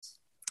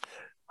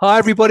Hi,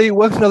 everybody.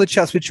 Welcome to another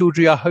Chats with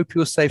Chaudhry. I hope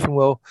you're safe and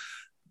well.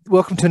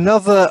 Welcome to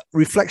another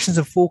Reflections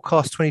and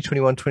Forecast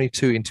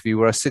 2021-22 interview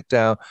where I sit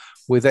down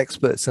with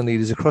experts and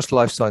leaders across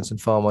life science and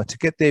pharma to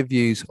get their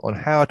views on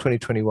how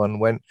 2021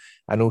 went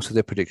and also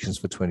their predictions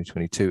for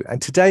 2022.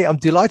 And today I'm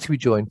delighted to be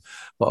joined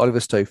by Oliver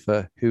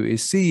Stouffer, who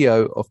is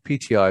CEO of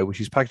PTI, which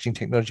is Packaging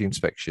Technology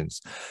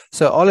Inspections.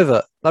 So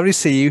Oliver, lovely to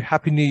see you.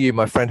 Happy New Year,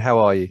 my friend. How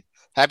are you?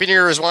 Happy New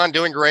Year, Rizwan.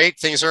 Doing great.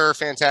 Things are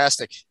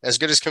fantastic. As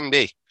good as can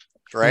be,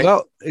 right?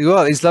 Well,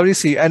 it's lovely to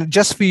see you. And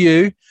just for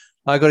you,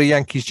 I got a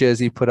Yankees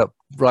jersey put up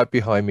right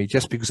behind me,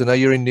 just because I know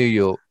you're in New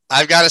York.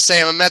 I've got to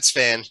say I'm a Mets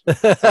fan.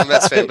 But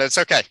it's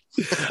okay.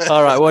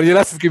 All right. Well, you'll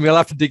have to forgive me. I'll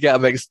have to dig out a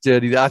Mets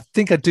jersey. I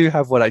think I do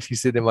have one actually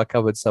sitting in my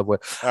cupboard somewhere.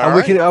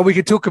 We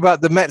can talk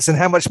about the Mets and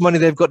how much money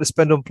they've got to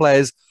spend on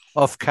players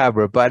off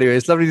camera. But anyway,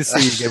 it's lovely to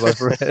see you again, my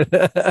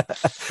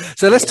friend.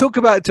 So let's talk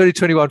about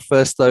 2021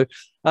 first, though.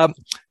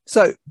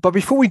 But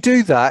before we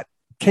do that,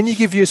 can you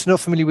give us, not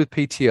familiar with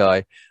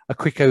PTI, a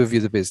quick overview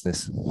of the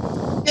business?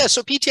 Yeah,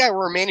 so PTI,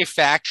 we're a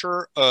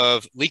manufacturer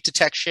of leak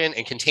detection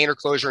and container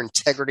closure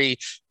integrity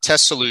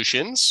test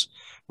solutions.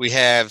 We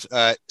have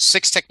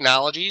 6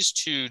 technologies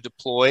to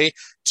deploy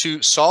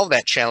to solve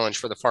that challenge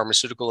for the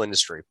pharmaceutical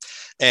industry.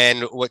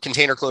 And what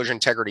container closure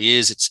integrity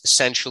is, it's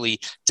essentially,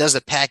 does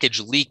the package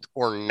leak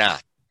or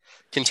not?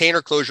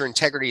 Container closure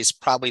integrity is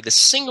probably the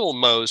single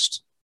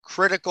most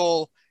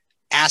critical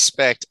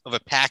aspect of a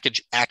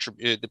package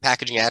attribute, the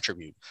packaging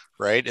attribute,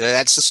 right? And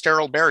that's the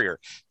sterile barrier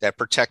that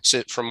protects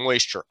it from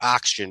moisture,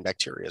 oxygen,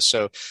 bacteria.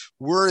 So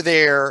we're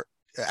there,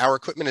 our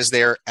equipment is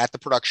there at the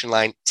production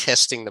line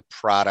testing the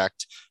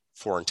product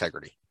for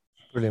integrity.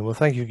 Brilliant. Well,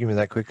 thank you for giving me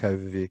that quick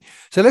overview.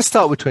 So let's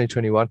start with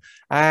 2021.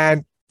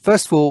 And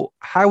first of all,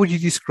 how would you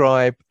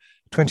describe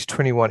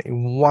 2021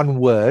 in one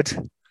word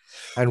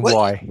and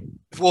why?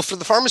 Well, for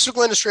the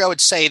pharmaceutical industry, I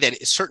would say that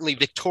it's certainly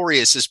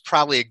victorious is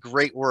probably a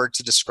great word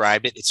to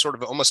describe it. It's sort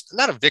of almost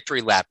not a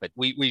victory lap, but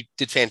we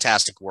did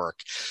fantastic work.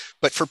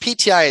 But for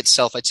PTI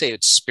itself, I'd say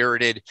it's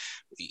spirited.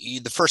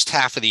 The first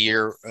half of the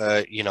year,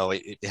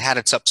 it had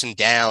its ups and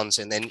downs.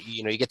 And then,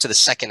 you get to the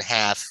second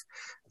half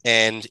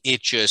and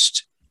it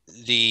just,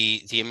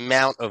 the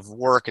amount of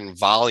work and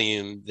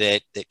volume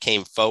that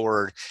came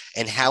forward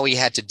and how we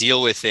had to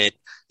deal with it.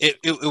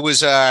 It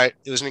was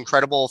an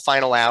incredible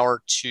final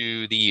hour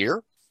to the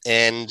year,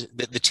 and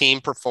the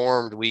team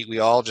performed. We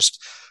all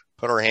just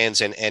put our hands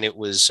in, and it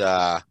was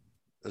a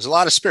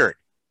lot of spirit.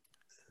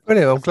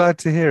 Brilliant. I'm glad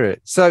to hear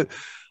it. So,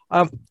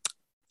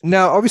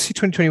 now obviously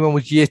 2021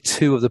 was year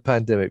 2 of the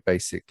pandemic,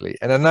 basically,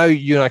 and I know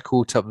you and I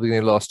caught up at the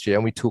beginning of last year,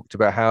 and we talked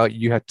about how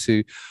you had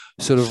to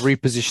sort of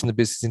reposition the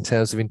business in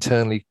terms of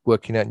internally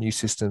working out new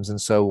systems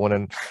and so on,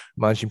 and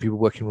managing people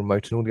working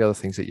remote and all the other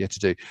things that you had to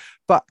do.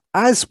 But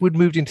as we'd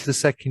moved into the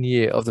second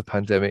year of the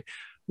pandemic,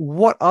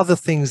 what other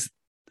things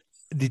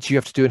did you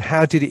have to do, and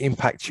how did it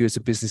impact you as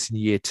a business in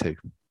year 2?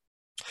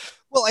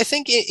 Well, I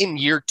think in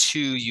year 2,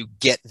 you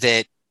get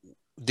that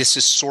this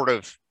is sort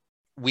of,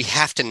 we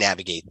have to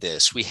navigate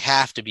this. We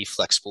have to be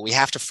flexible. We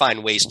have to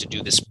find ways to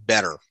do this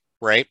better,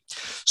 right?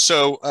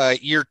 So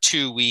year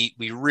 2, we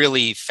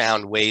really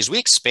found ways. We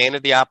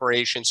expanded the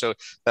operation so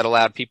that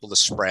allowed people to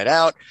spread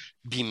out,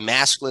 be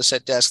maskless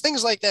at desk,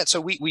 things like that.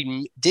 So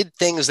we did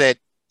things that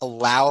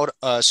allowed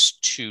us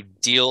to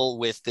deal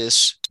with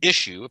this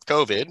issue of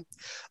COVID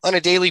on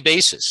a daily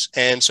basis.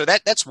 And so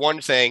that's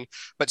one thing,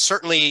 but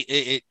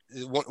certainly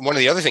one of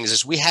the other things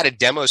is we had a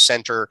demo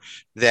center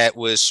that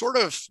was sort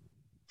of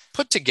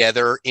put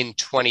together in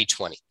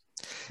 2020.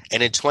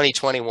 And in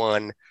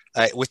 2021,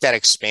 with that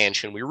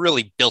expansion, we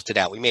really built it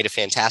out. We made a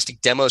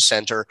fantastic demo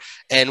center.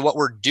 And what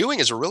we're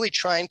doing is we're really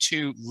trying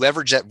to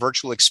leverage that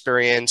virtual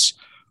experience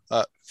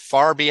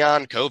far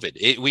beyond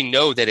COVID. We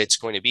know that it's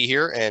going to be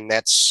here, and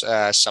that's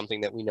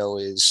something that we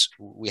know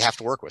we have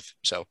to work with.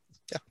 So,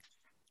 yeah.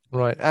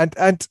 Right.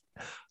 And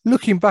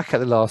looking back at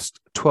the last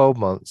 12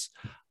 months,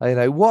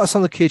 what are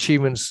some of the key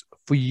achievements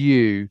for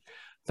you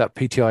that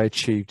PTI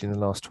achieved in the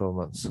last 12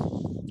 months?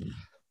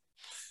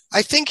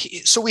 I think,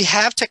 so we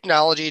have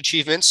technology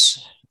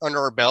achievements under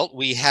our belt.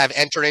 We have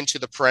entered into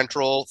the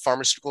parenteral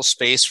pharmaceutical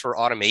space for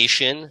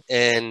automation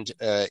and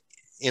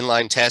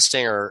inline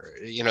testing,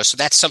 so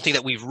that's something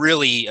that we've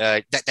really,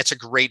 that's a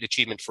great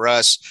achievement for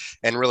us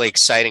and really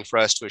exciting for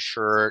us to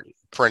assure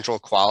parenteral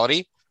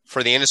quality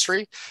for the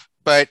industry.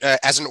 But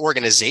as an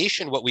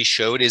organization, what we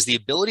showed is the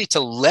ability to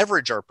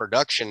leverage our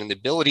production and the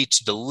ability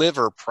to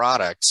deliver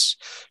products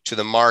to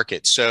the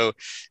market. So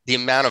the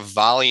amount of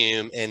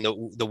volume and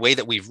the way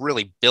that we've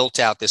really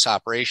built out this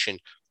operation,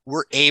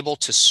 we're able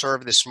to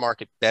serve this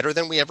market better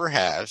than we ever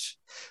have,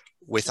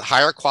 with a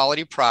higher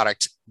quality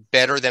product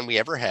better than we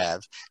ever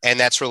have. And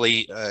that's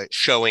really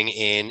showing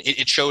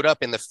it showed up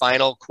in the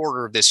final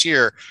quarter of this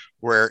year,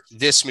 where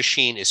this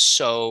machine is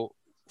so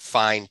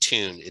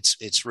fine-tuned.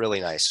 It's really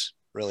nice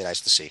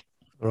to see.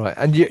 Right.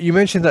 And you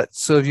mentioned that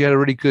sort of you had a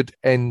really good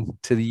end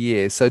to the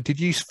year. So did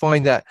you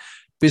find that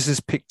business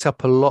picked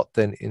up a lot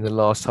then in the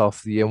last half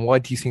of the year? And why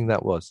do you think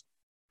that was?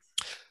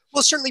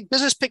 Well, certainly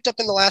business picked up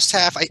in the last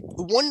half.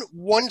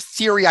 One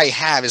theory I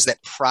have is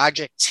that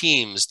project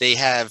teams, they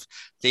have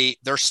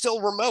they're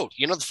still remote.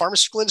 The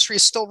pharmaceutical industry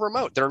is still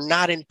remote. They're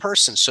not in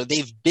person. So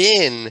they've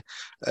been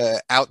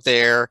out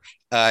there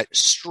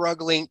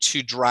struggling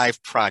to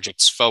drive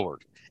projects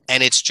forward.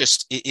 And it's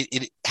just,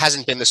 it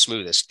hasn't been the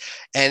smoothest.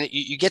 And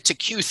you get to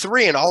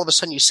Q3 and all of a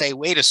sudden you say,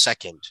 wait a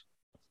second,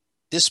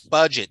 this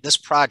budget, this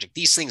project,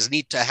 these things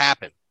need to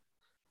happen.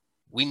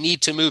 We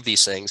need to move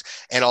these things.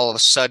 And all of a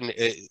sudden,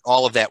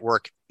 all of that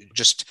work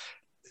just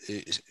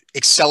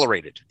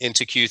accelerated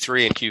into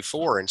Q3 and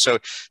Q4. And so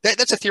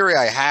that's a theory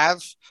I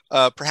have.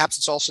 Perhaps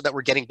it's also that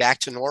we're getting back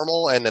to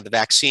normal and that the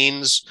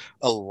vaccines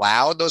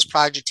allowed those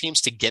project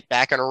teams to get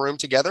back in a room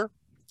together,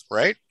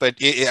 right? But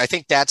I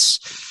think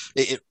that's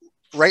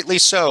rightly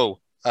so.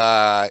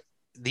 The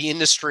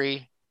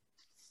industry,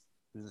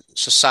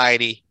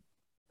 society,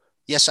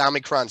 yes,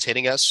 Omicron's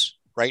hitting us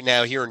right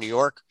now here in New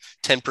York.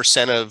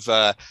 10% of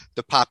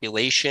the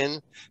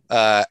population,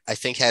 I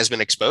think, has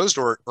been exposed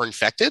or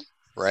infected,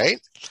 right?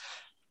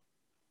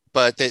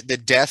 But the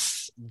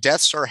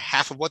deaths are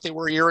half of what they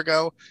were a year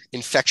ago.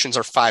 Infections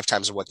are 5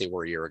 times what they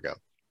were a year ago.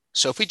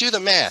 So if we do the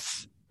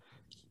math,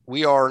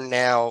 we are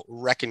now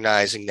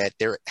recognizing that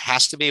there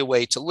has to be a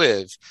way to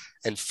live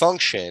and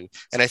function.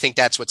 And I think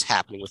that's what's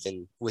happening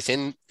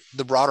within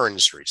the broader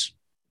industries.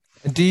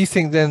 And do you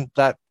think then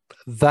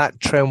that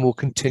trend will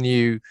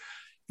continue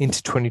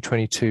into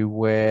 2022,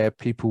 where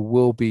people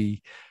will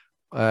be,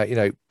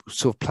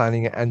 sort of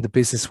planning it, and the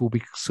business will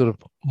be sort of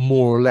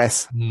more or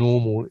less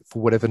normal, for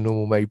whatever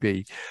normal may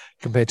be,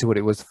 compared to what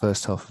it was the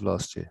first half of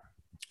last year?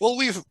 Well,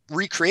 we've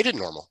recreated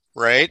normal,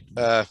 right?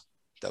 That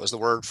was the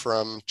word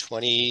from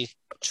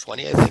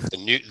 2020, I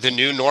think, the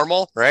new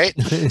normal, right?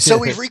 So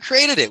we've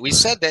recreated it. We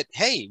said that,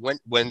 hey,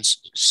 when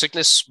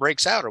sickness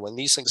breaks out or when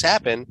these things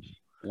happen,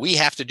 we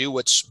have to do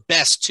what's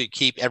best to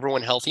keep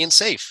everyone healthy and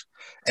safe.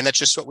 And that's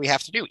just what we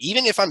have to do.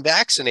 Even if I'm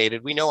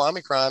vaccinated, we know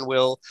Omicron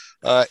will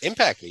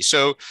impact me.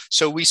 So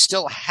we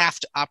still have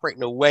to operate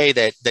in a way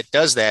that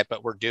does that.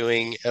 But we're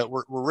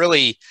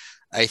really,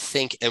 I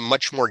think, a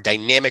much more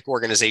dynamic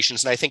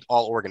organizations, and I think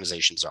all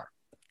organizations are.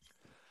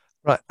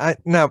 Right.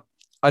 Now,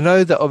 I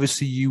know that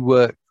obviously you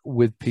work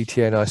with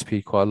PTA and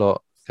ISP quite a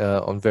lot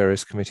on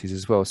various committees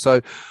as well. So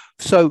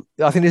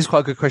I think this is quite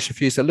a good question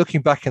for you. So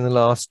looking back in the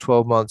last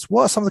 12 months,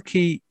 what are some of the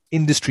key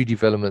industry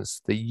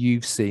developments that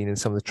you've seen and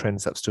some of the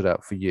trends that stood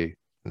out for you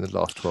in the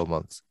last 12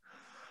 months?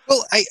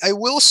 Well, I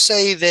will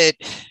say that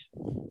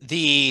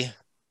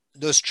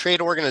those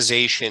trade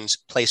organizations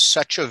play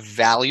such a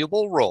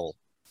valuable role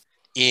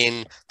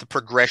in the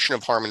progression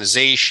of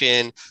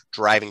harmonization,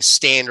 driving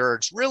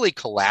standards, really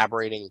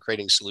collaborating and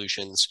creating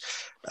solutions.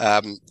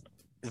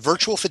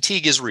 Virtual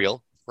fatigue is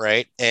real,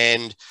 right?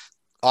 And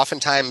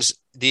oftentimes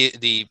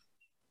the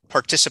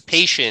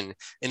participation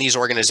in these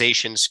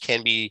organizations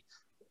can be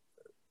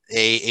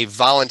a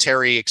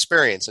voluntary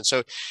experience. And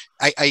so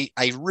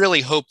I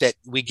really hope that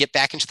we get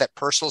back into that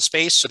personal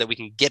space so that we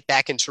can get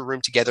back into a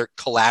room together,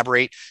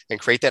 collaborate, and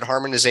create that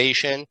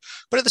harmonization.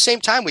 But at the same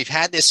time, we've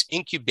had this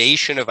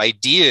incubation of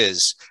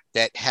ideas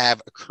that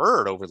have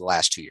occurred over the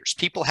last 2 years.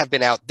 People have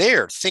been out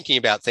there thinking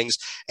about things,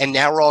 and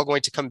now we're all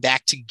going to come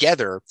back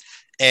together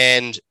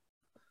and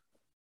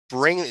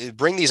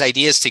bring these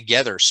ideas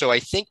together. So I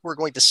think we're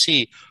going to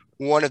see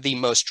one of the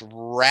most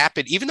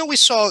rapid, even though we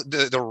saw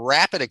the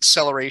rapid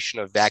acceleration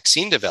of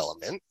vaccine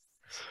development,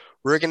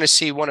 we're going to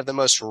see one of the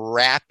most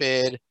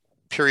rapid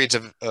periods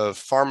of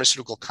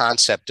pharmaceutical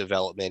concept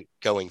development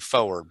going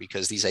forward,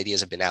 because these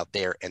ideas have been out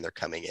there and they're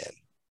coming in.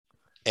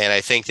 And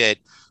I think that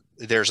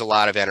there's a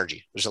lot of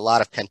energy. There's a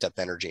lot of pent up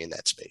energy in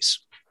that space.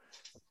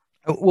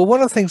 Well,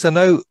 one of the things I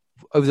know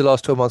over the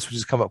last 12 months, which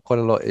has come up quite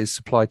a lot, is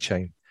supply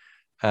chain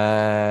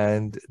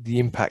and the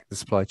impact the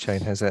supply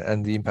chain has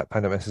and the impact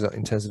pandemic has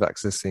in terms of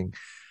accessing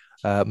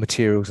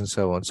materials and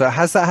so on. So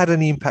has that had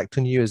any impact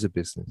on you as a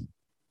business?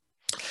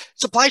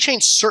 Supply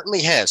chain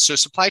certainly has. So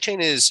supply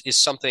chain is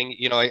something,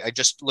 I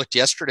just looked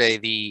yesterday,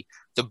 the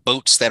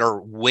boats that are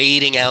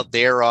waiting out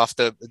there off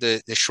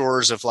the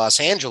shores of Los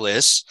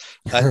Angeles,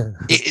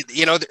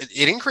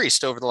 it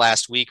increased over the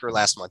last week or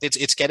last month.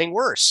 It's getting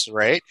worse,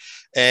 right?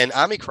 And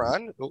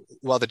Omicron,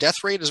 while the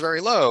death rate is very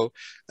low,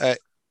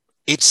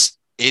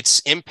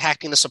 it's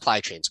impacting the supply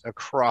chains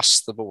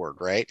across the board,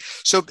 right?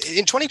 So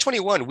in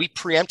 2021, we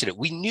preempted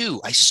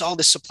it. I saw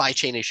this supply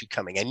chain issue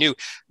coming. I knew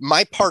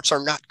my parts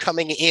are not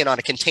coming in on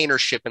a container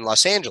ship in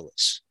Los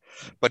Angeles.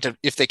 But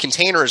if the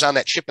container is on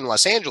that ship in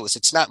Los Angeles,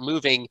 it's not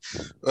moving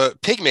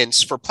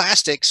pigments for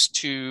plastics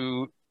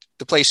to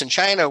the place in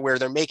China where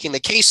they're making the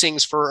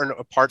casings for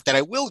a part that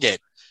I will get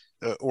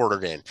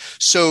ordered in.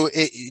 So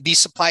these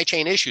supply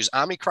chain issues,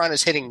 Omicron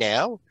is hitting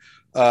now.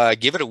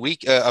 Give it a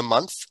week, a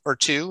month or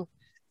two,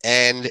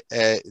 and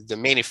the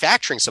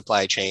manufacturing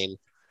supply chain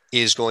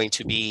is going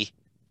to be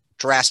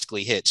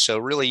drastically hit. So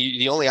really,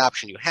 the only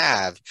option you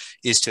have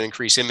is to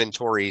increase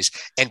inventories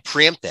and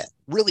preempt that,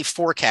 really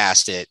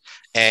forecast it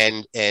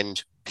and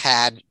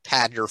pad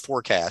your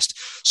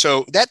forecast.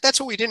 So that's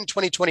what we did in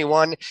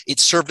 2021. It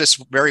served us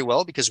very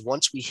well, because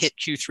once we hit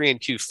Q3 and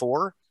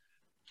Q4,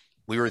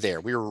 we were there.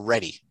 We were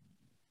ready.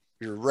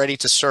 We were ready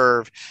to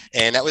serve.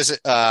 And that was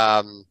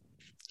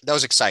that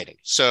was exciting.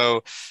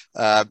 So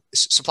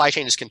supply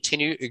chain is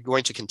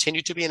going to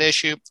continue to be an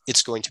issue.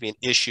 It's going to be an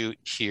issue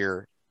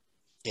here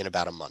in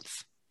about a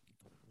month,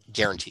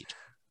 guaranteed.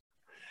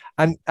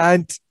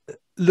 And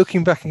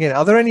looking back again,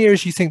 are there any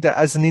areas you think that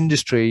as an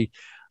industry,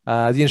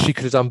 the industry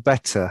could have done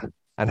better,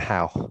 and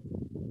how?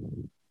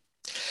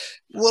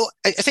 Well,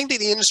 I think that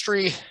the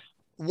industry,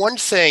 one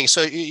thing,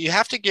 so you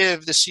have to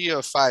give the CEO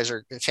of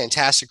Pfizer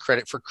fantastic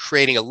credit for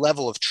creating a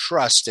level of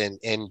trust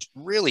and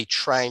really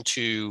trying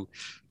to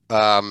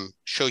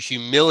show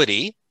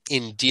humility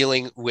in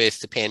dealing with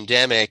the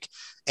pandemic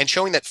and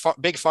showing that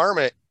big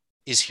pharma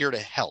is here to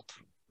help.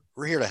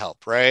 We're here to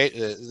help, right?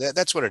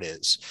 That's what it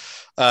is.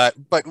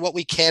 But what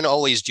we can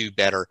always do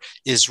better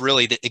is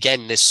really,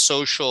 again, this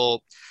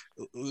social.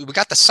 We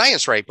got the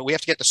science right, but we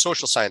have to get the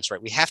social science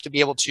right. We have to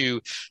be able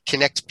to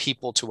connect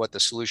people to what the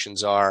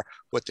solutions are,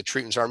 what the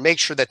treatments are, make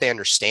sure that they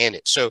understand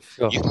it. So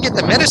you can get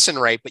the medicine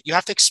right, but you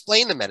have to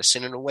explain the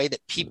medicine in a way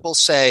that people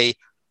say,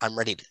 I'm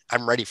ready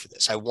for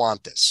this. I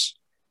want this.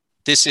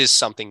 This is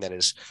something that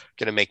is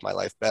going to make my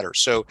life better.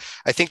 So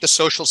I think the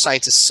social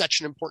science is such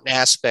an important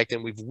aspect,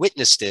 and we've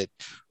witnessed it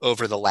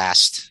over the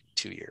last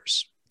 2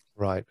 years.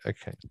 Right.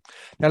 Okay.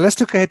 Now let's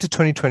look ahead to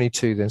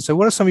 2022 then. So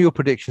what are some of your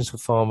predictions for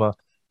pharma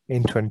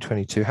in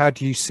 2022? How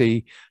do you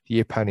see the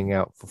year panning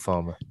out for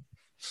pharma?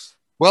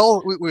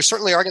 Well, we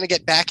certainly are going to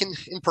get back in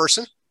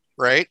person,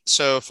 right?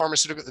 So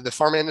the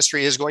pharma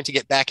industry is going to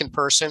get back in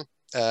person.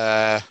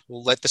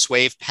 We'll let this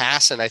wave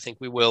pass, and I think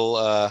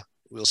we'll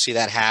see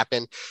that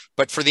happen.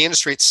 But for the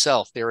industry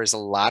itself, there is a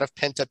lot of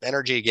pent-up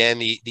energy. Again,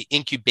 the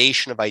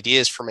incubation of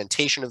ideas,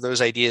 fermentation of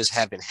those ideas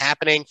have been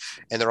happening,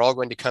 and they're all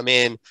going to come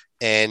in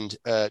and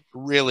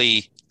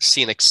really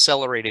see an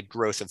accelerated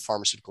growth of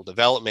pharmaceutical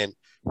development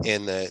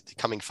in the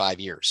coming 5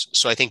 years.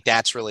 So I think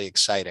that's really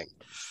exciting.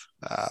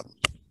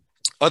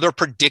 Other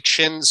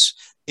predictions,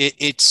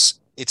 it's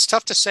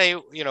tough to say,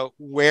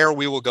 where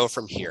we will go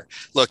from here.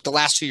 Look, the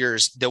last 2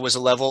 years, there was a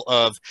level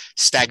of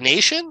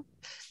stagnation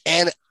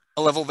and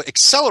a level of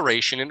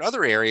acceleration in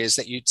other areas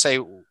that you'd say,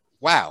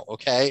 wow,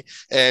 okay.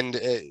 And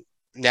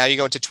now you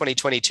go into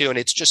 2022, and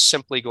it's just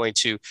simply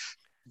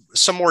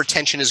some more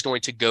attention is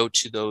going to go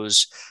to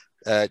those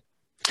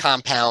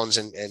compounds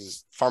and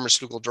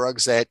pharmaceutical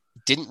drugs that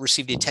didn't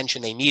receive the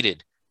attention they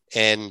needed.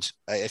 And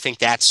I think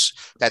that's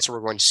where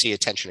we're going to see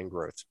attention and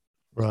growth.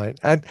 Right.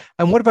 And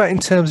what about in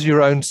terms of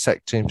your own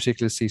sector, in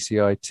particular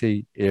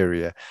CCIT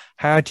area?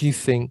 How do you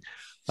think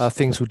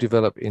things will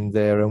develop in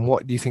there, and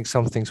what do you think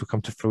some things will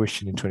come to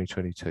fruition in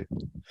 2022?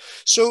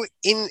 So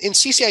in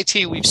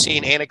CCIT, we've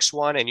seen Annex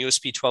 1 and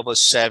USP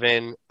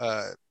 1207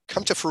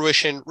 come to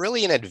fruition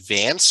really in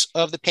advance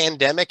of the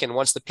pandemic. And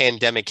once the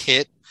pandemic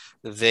hit,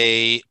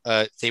 they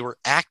were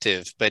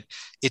active, but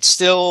it's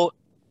still,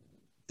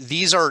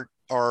 CCIT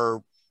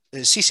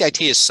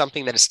is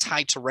something that is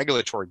tied to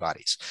regulatory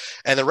bodies.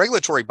 And the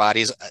regulatory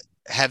bodies,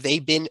 have they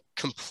been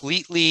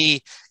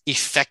completely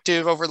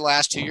effective over the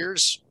last 2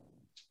 years?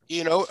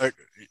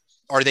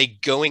 Are they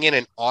going in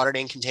and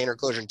auditing container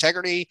closure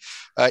integrity?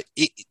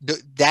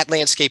 That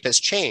landscape has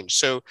changed.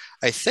 So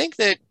I think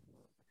that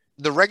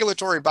the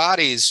regulatory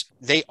bodies,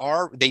 they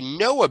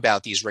know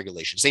about these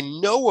regulations. They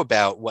know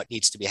about what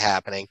needs to be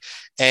happening.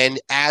 And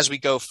as we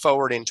go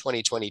forward in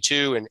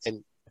 2022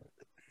 and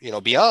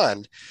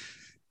beyond,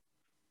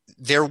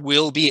 there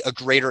will be a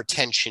greater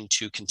attention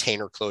to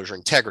container closure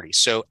integrity.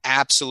 So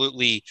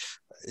absolutely,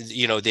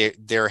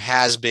 there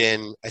has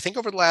been, I think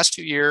over the last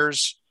 2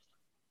 years,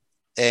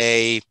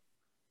 a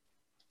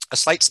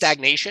slight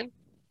stagnation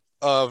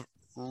of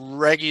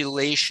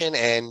regulation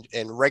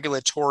and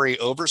regulatory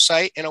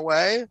oversight in a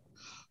way,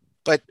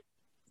 but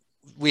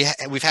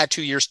we've had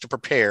 2 years to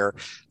prepare.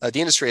 The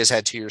industry has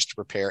had 2 years to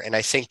prepare, and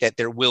I think that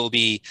there will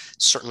be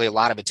certainly a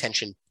lot of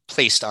attention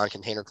placed on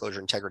container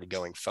closure integrity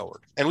going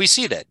forward. And we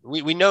see that.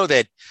 We know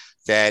that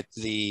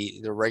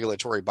the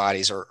regulatory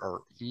bodies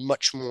are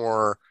much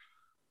more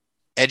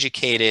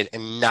educated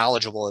and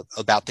knowledgeable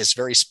about this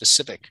very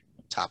specific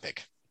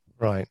topic.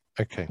 Right.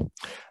 Okay.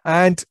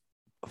 And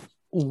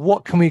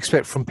what can we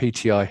expect from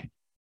PTI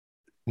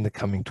in the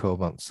coming 12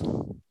 months?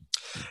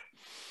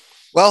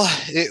 Well,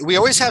 we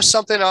always have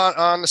something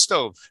on the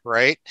stove,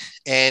 right?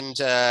 And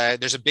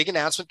there's a big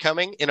announcement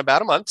coming in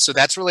about a month. So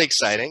that's really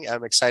exciting.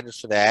 I'm excited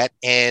for that.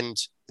 And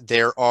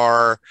there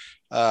are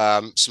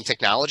some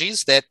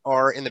technologies that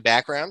are in the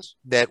background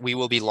that we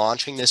will be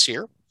launching this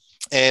year.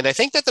 And I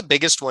think that the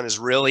biggest one is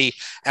really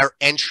our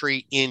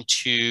entry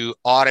into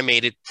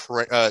automated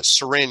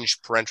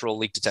syringe parenteral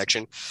leak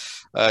detection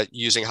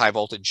using high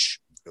voltage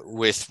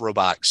with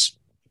robotics.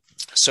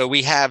 So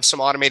we have some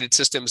automated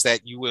systems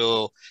that you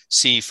will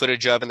see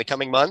footage of in the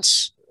coming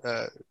months,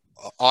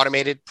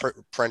 automated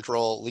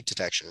parenteral leak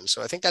detection. And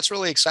so I think that's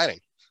really exciting,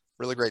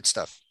 really great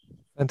stuff.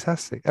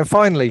 Fantastic. And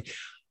finally,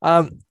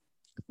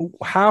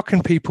 how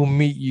can people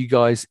meet you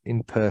guys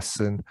in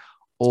person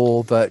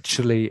or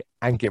virtually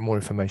and get more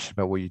information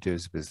about what you do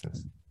as a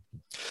business?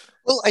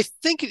 Well, I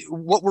think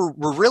what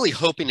we're really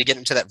hoping to get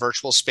into that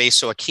virtual space.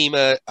 So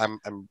Akima,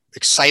 I'm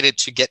excited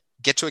to get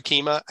get to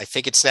Akima. I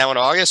think it's now in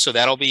August, so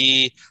that'll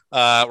be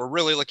we're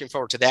really looking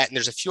forward to that. And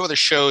there's a few other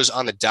shows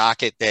on the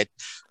docket that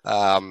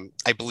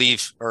I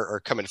believe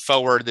are coming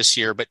forward this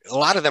year, but a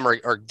lot of them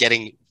are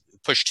getting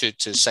pushed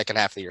to second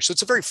half of the year. So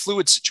it's a very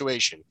fluid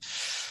situation.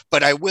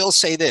 But I will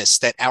say this,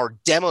 that our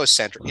demo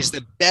center is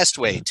the best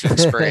way to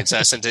experience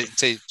us and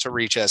to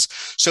reach us.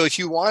 So if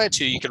you wanted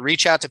to, you can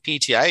reach out to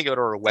PTI, go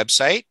to our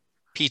website,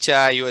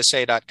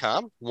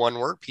 ptiusa.com, one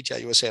word,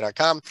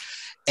 ptiusa.com.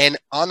 And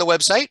on the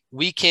website,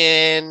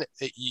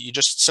 you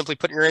just simply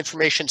put in your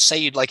information, say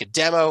you'd like a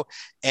demo,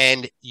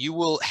 and you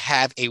will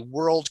have a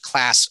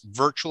world-class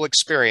virtual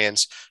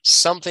experience,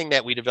 something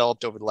that we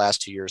developed over the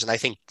last 2 years. And I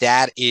think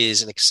that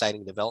is an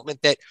exciting development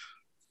that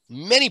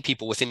many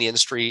people within the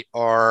industry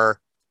are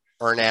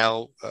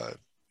now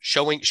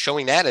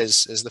showing that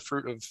as the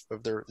fruit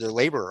of their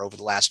labor over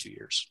the last 2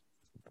 years.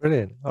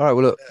 Brilliant. All right.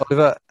 Well, look,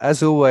 Oliver,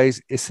 as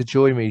always, it's a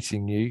joy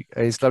meeting you.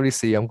 It's lovely to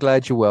see you. I'm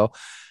glad you're well.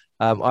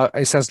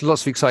 It sounds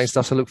lots of exciting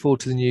stuff. So I look forward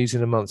to the news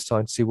in a month's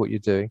time to see what you're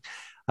doing.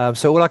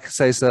 So all I can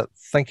say is that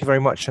thank you very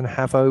much and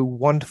have a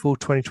wonderful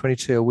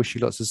 2022. I wish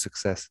you lots of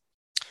success.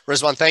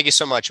 Rizwan, thank you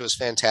so much. It was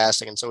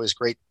fantastic. And it's always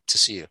great to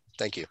see you.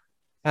 Thank you.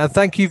 And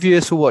thank you,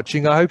 viewers, for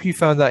watching. I hope you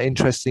found that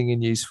interesting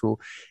and useful.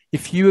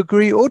 If you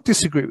agree or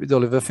disagree with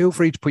Oliver, feel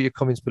free to put your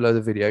comments below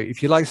the video.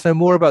 If you'd like to know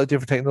more about the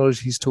different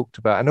technologies he's talked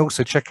about, and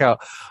also check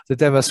out the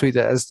demo suite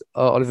that, as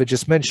Oliver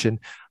just mentioned,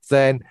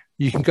 then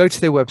you can go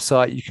to their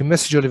website, you can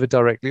message Oliver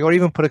directly, or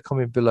even put a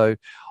comment below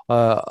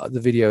the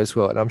video as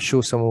well. And I'm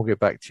sure someone will get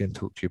back to you and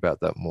talk to you about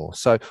that more.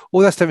 So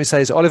all that's let me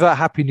say is, Oliver,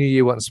 Happy New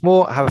Year once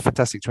more. Have a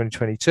fantastic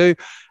 2022.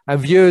 And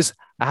viewers,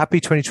 a happy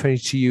 2020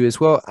 to you as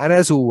well. And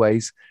as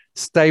always,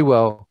 stay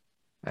well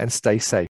and stay safe.